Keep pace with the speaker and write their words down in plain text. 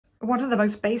One of the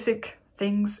most basic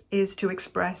things is to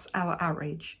express our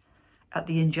outrage at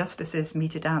the injustices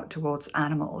meted out towards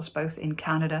animals, both in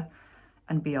Canada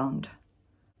and beyond.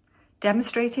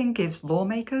 Demonstrating gives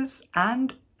lawmakers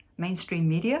and mainstream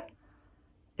media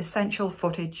essential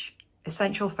footage,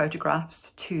 essential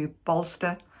photographs to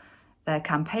bolster their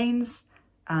campaigns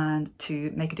and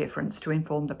to make a difference, to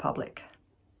inform the public.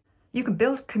 You can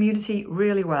build community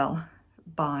really well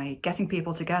by getting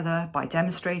people together, by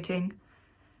demonstrating,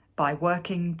 by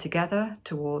working together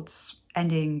towards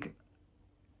ending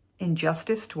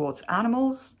injustice towards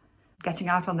animals. Getting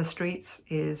out on the streets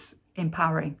is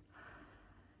empowering.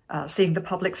 Seeing the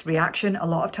public's reaction a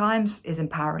lot of times is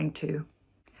empowering too.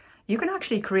 You can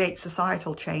actually create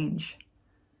societal change.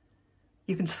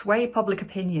 You can sway public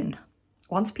opinion.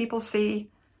 Once people see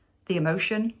the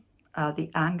emotion, the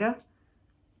anger,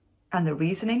 and the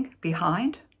reasoning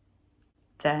behind,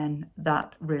 then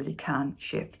that really can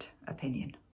shift opinion.